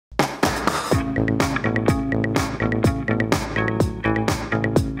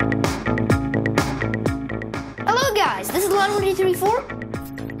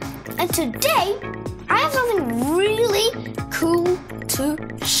334, and today I have something really cool to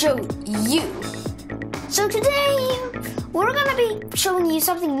show you. So today we're gonna be showing you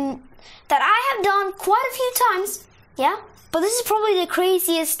something that I have done quite a few times, yeah? But this is probably the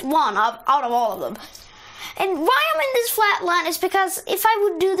craziest one out of all of them. And why I'm in this flat land is because if I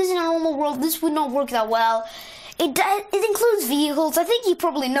would do this in a normal world, this would not work that well. It includes vehicles. I think you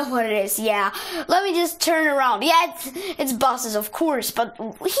probably know what it is, yeah. Let me just turn around. Yeah, it's buses, of course, but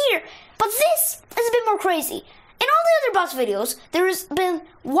this is a bit more crazy. In all the other bus videos, there has been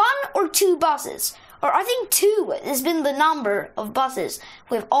 1 or 2 buses. Or I think 2 has been the number of buses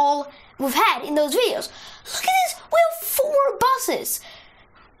we've had in those videos. Look at this, we have 4 buses.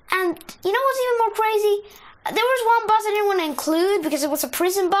 And you know what's even more crazy? There was one bus I didn't want to include because it was a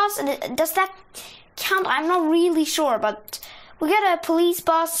prison bus, and does that count? I'm not really sure, but we got a police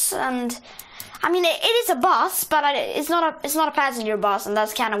bus, and I mean it is a bus, but it's not a passenger bus, and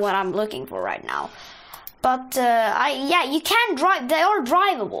that's kind of what I'm looking for right now. But you can drive. They are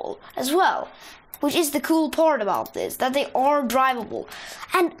drivable as well, which is the cool part about this, that they are drivable.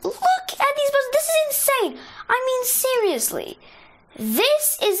 And look at these buses. This is insane. I mean, seriously,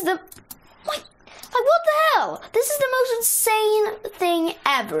 this is the what the hell? This is the most insane thing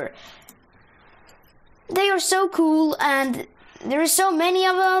ever. They are so cool, and there are so many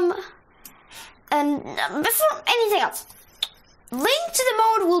of them. And before anything else, link to the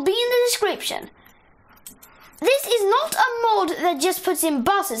mod will be in the description. This is not a mod that just puts in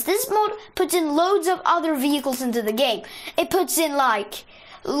buses. This mod puts in loads of other vehicles into the game. It puts in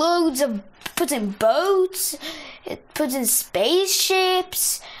puts in boats, it puts in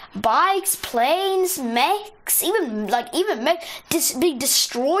spaceships, bikes, planes, mechs, even big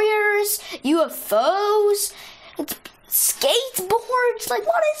destroyers, UFOs, skateboards. Like,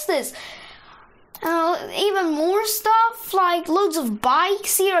 what is this? Even more stuff, like loads of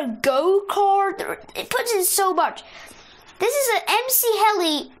bikes here, a go-kart. It puts in so much. This is an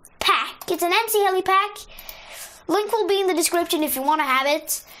Mcheli pack. It's an Mcheli pack. Link will be in the description if you want to have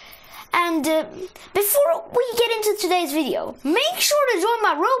it. And before we get into today's video, make sure to join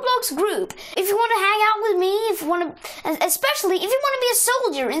my Roblox group if you want to hang out with me, especially if you want to be a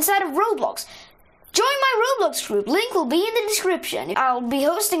soldier inside of Roblox. Join my Roblox group. Link will be in the description. I'll be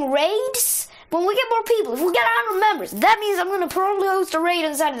hosting raids when we get more people. If we get 100 members, that means I'm going to probably host a raid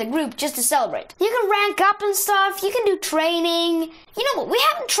inside of the group just to celebrate. You can rank up and stuff. You can do training. You know what? We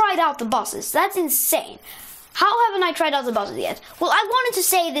haven't tried out the buses. That's insane. How haven't I tried out the buses yet? Well, I wanted to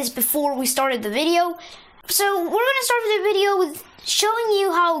say this before we started the video. So we're going to start the video with showing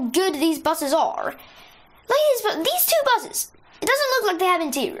you how good these buses are. Look at these 2 buses. It doesn't look like they have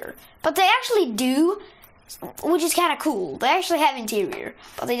interior, but they actually do, which is kind of cool. They actually have interior,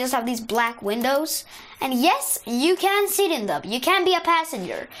 but they just have these black windows. And yes, you can sit in them. You can be a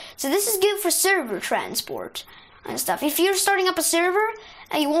passenger. So this is good for server transport and stuff. If you're starting up a server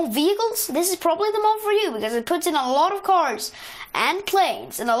and you want vehicles, this is probably the mod for you because it puts in a lot of cars and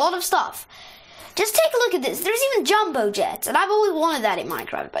planes and a lot of stuff. Just take a look at this. There's even jumbo jets, and I've always wanted that in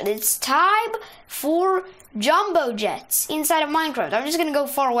Minecraft, but it's time for jumbo jets inside of Minecraft. I'm just gonna go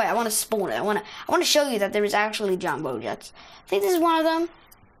far away. I want to spawn it. I want to show you that there is actually jumbo jets. I think this is one of them.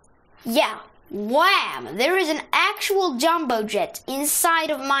 Yeah, wham! There is an actual jumbo jet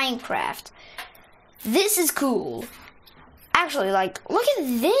inside of Minecraft. This is cool. Actually, like, look at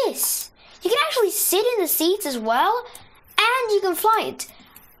this. You can actually sit in the seats as well, and you can fly it.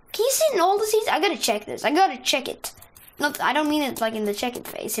 Can you sit in all the seats? I gotta check this. I gotta check it. No, I don't mean it like in the check it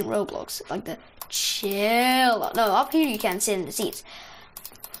phase in Roblox. Like the chill. No, up here you can't sit in the seats.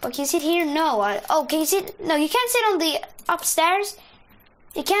 But can you sit here? No. Can you sit? No, you can't sit on the upstairs.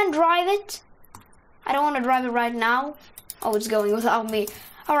 You can't drive it. I don't want to drive it right now. Oh, it's going without me.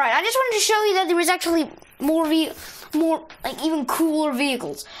 Alright, I just wanted to show you that there is actually more like even cooler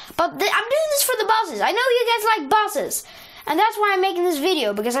vehicles. But I'm doing this for the buses. I know you guys like buses. And that's why I'm making this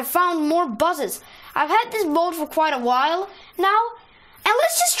video, because I found more buses. I've had this mod for quite a while now. And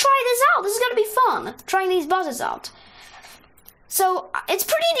let's just try this out. This is going to be fun, trying these buses out. So, it's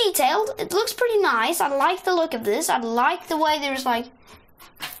pretty detailed. It looks pretty nice. I like the look of this. I like the way there's like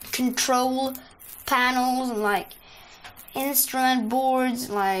control panels and like instrument boards.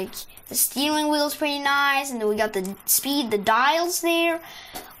 Like the steering wheel's pretty nice. And then we got the dials there.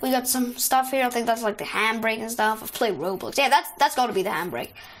 We got some stuff here. I think that's like the handbrake and stuff. I've played Roblox. Yeah, that's got to be the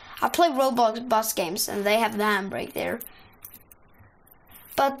handbrake. I play Roblox bus games, and they have the handbrake there.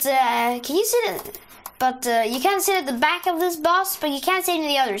 But can you sit in? But you can sit at the back of this bus, but you can't sit in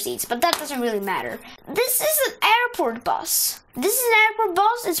the other seats. But that doesn't really matter. This is an airport bus. This is an airport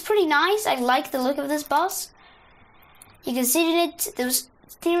bus. It's pretty nice. I like the look of this bus. You can sit in it. The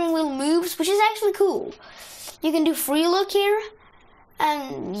steering wheel moves, which is actually cool. You can do free look here.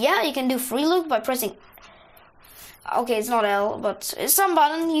 And yeah, you can do free look by pressing... Okay, it's not L, but it's some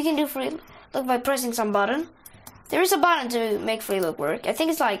button. You can do free look by pressing some button. There is a button to make free look work. I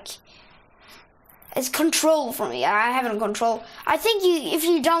think it's like... It's control for me. I have it on control. I think if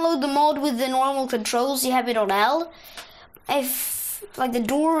you download the mod with the normal controls, you have it on L. If, like the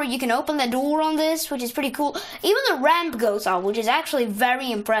door, you can open the door on this, which is pretty cool. Even the ramp goes up, which is actually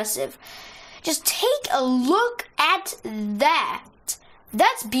very impressive. Just take a look at that.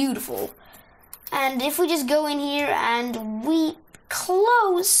 That's beautiful. And if we just go in here and we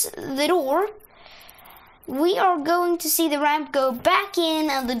close the door, we are going to see the ramp go back in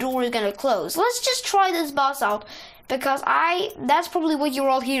and the door is going to close. Let's just try this boss out, because that's probably what you're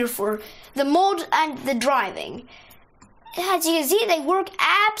all here for. The mod and the driving. As you can see, they work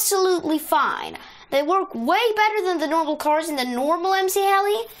absolutely fine. They work way better than the normal cars in the normal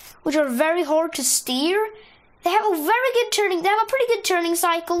Mcheli, which are very hard to steer. They have a very good turning, they have a pretty good turning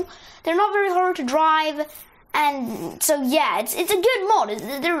cycle. They're not very hard to drive. And so yeah, it's a good mod.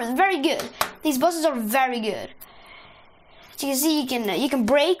 They're very good. These buses are very good. As you can see, you can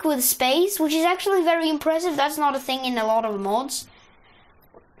brake with space, which is actually very impressive. That's not a thing in a lot of mods.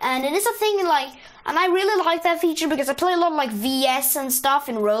 And it is a thing and I really like that feature because I play a lot of like VS and stuff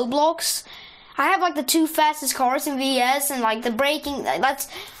in Roblox. I have like the 2 fastest cars in VS, and like the braking, that's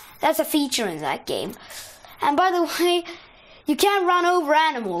a feature in that game. And by the way, you can't run over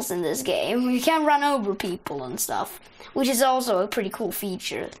animals in this game. You can't run over people and stuff, which is also a pretty cool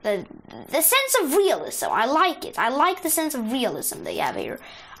feature. The sense of realism, I like it. I like the sense of realism they have here.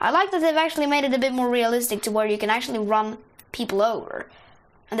 I like that they've actually made it a bit more realistic to where you can actually run people over,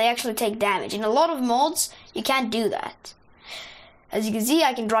 and they actually take damage. In a lot of mods, you can't do that. As you can see,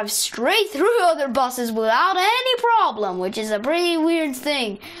 I can drive straight through other buses without any problem, which is a pretty weird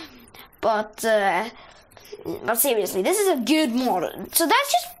thing. But seriously, this is a good mod. So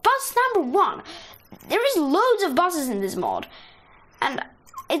that's just bus number 1. There is loads of buses in this mod, and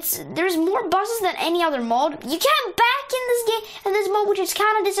there's more buses than any other mod. You can't back in this mod, which is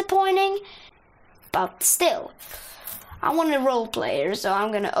kind of disappointing. But still, I want a role player, so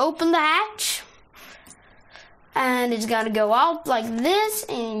I'm gonna open the hatch, and it's gonna go out like this,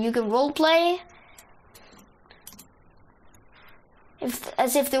 and you can role play.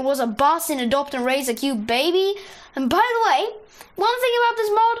 As if there was a bus in Adopt and Raise a Cute Baby. And by the way, one thing about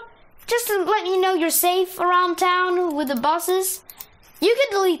this mod, just to let you know you're safe around town with the buses, you can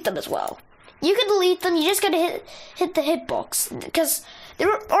delete them as well. You can delete them, you just gotta hit the hitbox. Because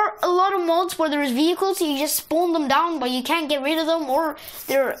there are a lot of mods where there is vehicles, you just spawn them down, but you can't get rid of them, or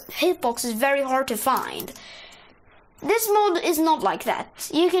their hitbox is very hard to find. This mod is not like that.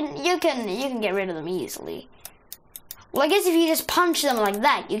 You can get rid of them easily. Well, I guess if you just punch them like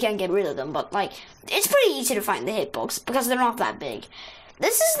that, you can't get rid of them. But like, it's pretty easy to find the hitbox because they're not that big.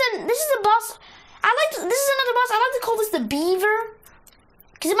 This is the boss. This is another boss. I like to call this the Beaver,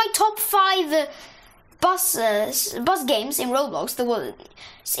 because in my top 5 bus games in Roblox, there was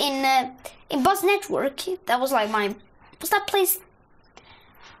in Bus Network. That was like my second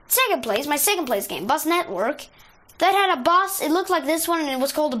place. My second place game, Bus Network. That had a bus. It looked like this one, and it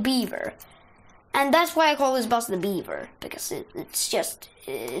was called the Beaver. And that's why I call this bus the Beaver, because it's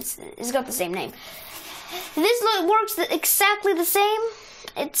got the same name. This works exactly the same.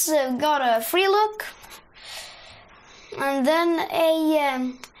 It's got a free look, and then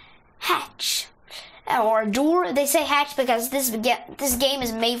a hatch or a door. They say hatch because this game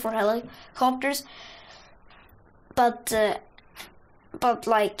is made for helicopters, but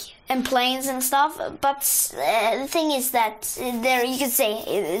like in planes and stuff. But the thing is that there you can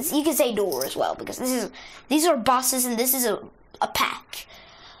say door as well, because these are buses and this is a pack.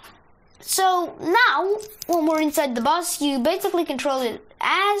 So now when we're inside the bus, you basically control it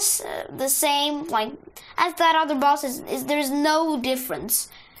as the same like as that other bus is. There's no difference.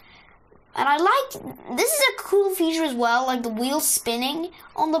 And I like, this is a cool feature as well, like the wheels spinning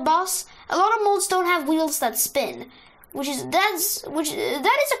on the bus. A lot of mods don't have wheels that spin, that is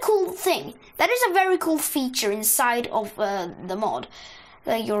a cool thing. That is a very cool feature inside of the mod.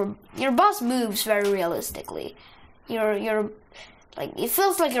 Your bus moves very realistically. You're like, it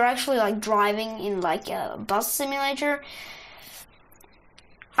feels like you're actually like driving in like a bus simulator.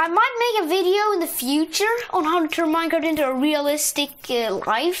 I might make a video in the future on how to turn Minecraft into a realistic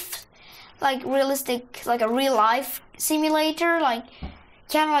life. Like a real life simulator, like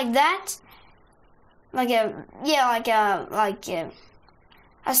kind of like that,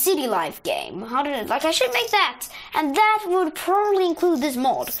 a city life game. I should make that, and that would probably include this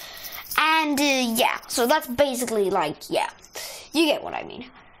mod. And yeah, so that's basically like, yeah, you get what I mean.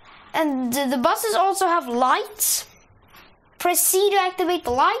 And the buses also have lights. Press C to activate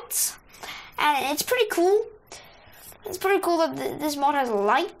the lights. And it's pretty cool. It's pretty cool that this mod has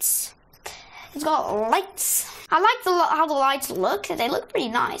lights. It's got lights. I like how the lights look. They look pretty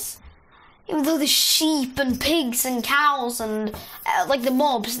nice. Even though the sheep and pigs and cows and like the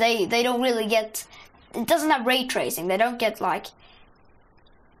mobs, they don't really get. It doesn't have ray tracing. They don't get like.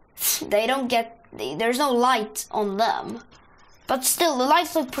 They don't get. There's no light on them. But still, the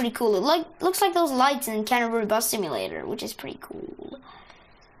lights look pretty cool. It looks like those lights in Canterbury Bus Simulator, which is pretty cool.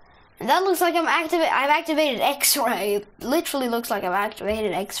 And that looks like I've activated X-ray. It literally looks like I've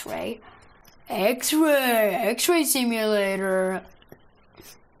activated X-ray. X-ray simulator.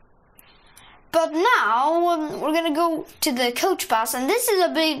 But now we're gonna go to the coach bus, and this is a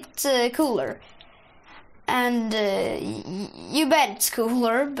bit cooler. And you bet it's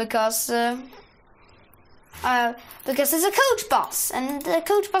cooler because it's a coach bus, and the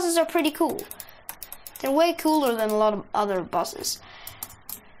coach buses are pretty cool. They're way cooler than a lot of other buses.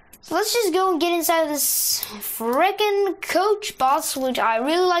 So let's just go and get inside this frickin' coach bus, which I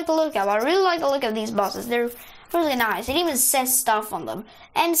really like the look of. I really like the look of these buses. They're really nice. It even says stuff on them.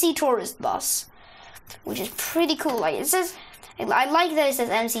 MC Tourist Bus, which is pretty cool. Like it says, I like that it says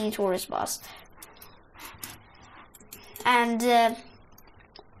MC Tourist Bus. And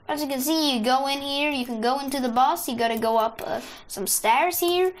as you can see, you go in here, you can go into the bus, you gotta go up some stairs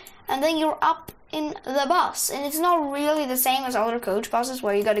here, and then you're up in the bus. And it's not really the same as other coach buses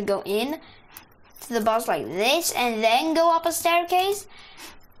where you gotta go in to the bus like this and then go up a staircase.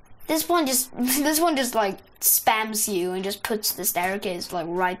 This one just like spams you and just puts the staircase like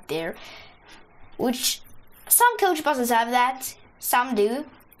right there. Which some coach buses have that, some do.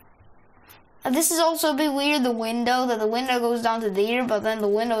 This is also a bit weird, the window goes down to there, but then the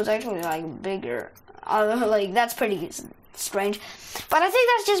window is actually like bigger. Like that's pretty strange. But I think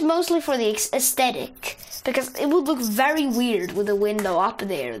that's just mostly for the aesthetic, because it would look very weird with the window up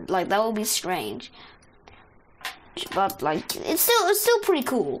there. Like that would be strange. But like it's still pretty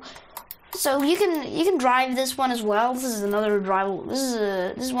cool. So you can drive this one as well. This is another drivable.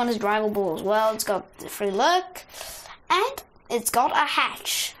 This one is drivable as well. It's got the free look, and it's got a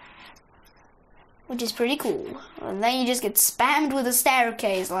hatch, which is pretty cool. And then you just get spammed with a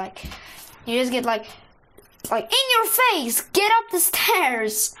staircase, like you just get like in your face, get up the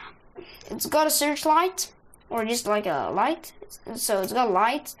stairs. It's got a searchlight, or just like a light. So it's got a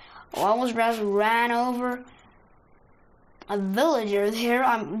light. Oh, I almost just ran over a villager there.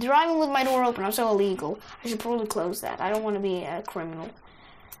 I'm driving with my door open. I'm so illegal. I should probably close that. I don't want to be a criminal.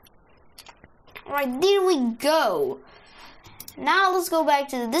 Alright, there we go. Now let's go back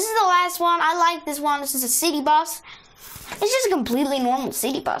to this is the last one. I like this one. This is a city bus. It's just a completely normal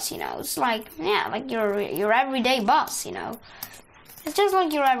city bus, you know. It's like, yeah, like your everyday bus, you know. It's just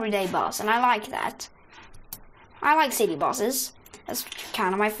like your everyday bus, and I like that. I like city buses. That's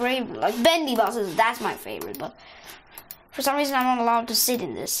kind of my favorite. Like bendy buses, that's my favorite, but for some reason I'm not allowed to sit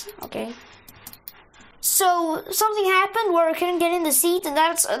in this, okay? So something happened where I couldn't get in the seat, and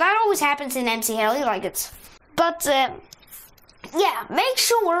that always happens in Mcheli, like it's. But yeah, make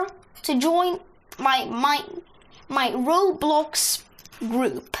sure to join my Roblox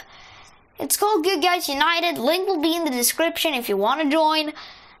group. It's called Good Guys United. Link will be in the description if you want to join.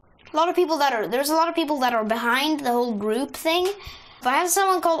 There's a lot of people that are behind the whole group thing. But I have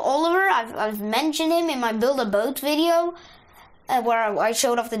someone called Oliver. I've mentioned him in my Build a Boat video, where I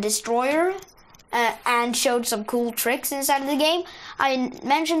showed off the destroyer and showed some cool tricks inside of the game. I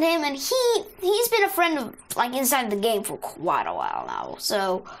mentioned him, and he's been a friend of like inside the game for quite a while now.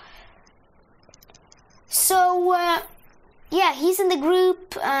 So yeah, he's in the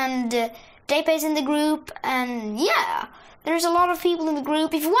group, and JP's in the group, and yeah, there's a lot of people in the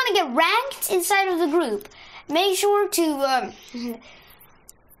group. If you want to get ranked inside of the group, make sure to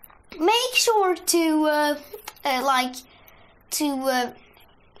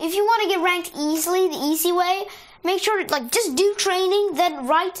if you want to get ranked easily, the easy way, make sure to just do training, then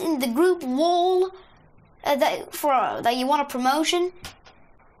write in the group wall that you want a promotion.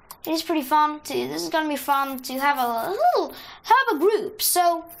 It is pretty fun this is gonna be fun to have a group.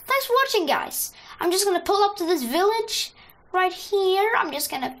 So thanks for watching, guys. I'm just gonna pull up to this village right here. I'm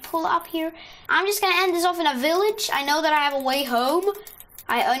just gonna pull up here. I'm just gonna end this off in a village. I know that I have a way home.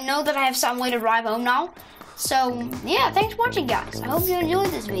 I know that I have some way to drive home now. So yeah, thanks for watching, guys. I hope you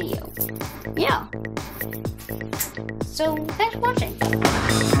enjoyed this video. Yeah. So thanks for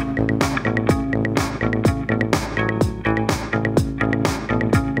watching.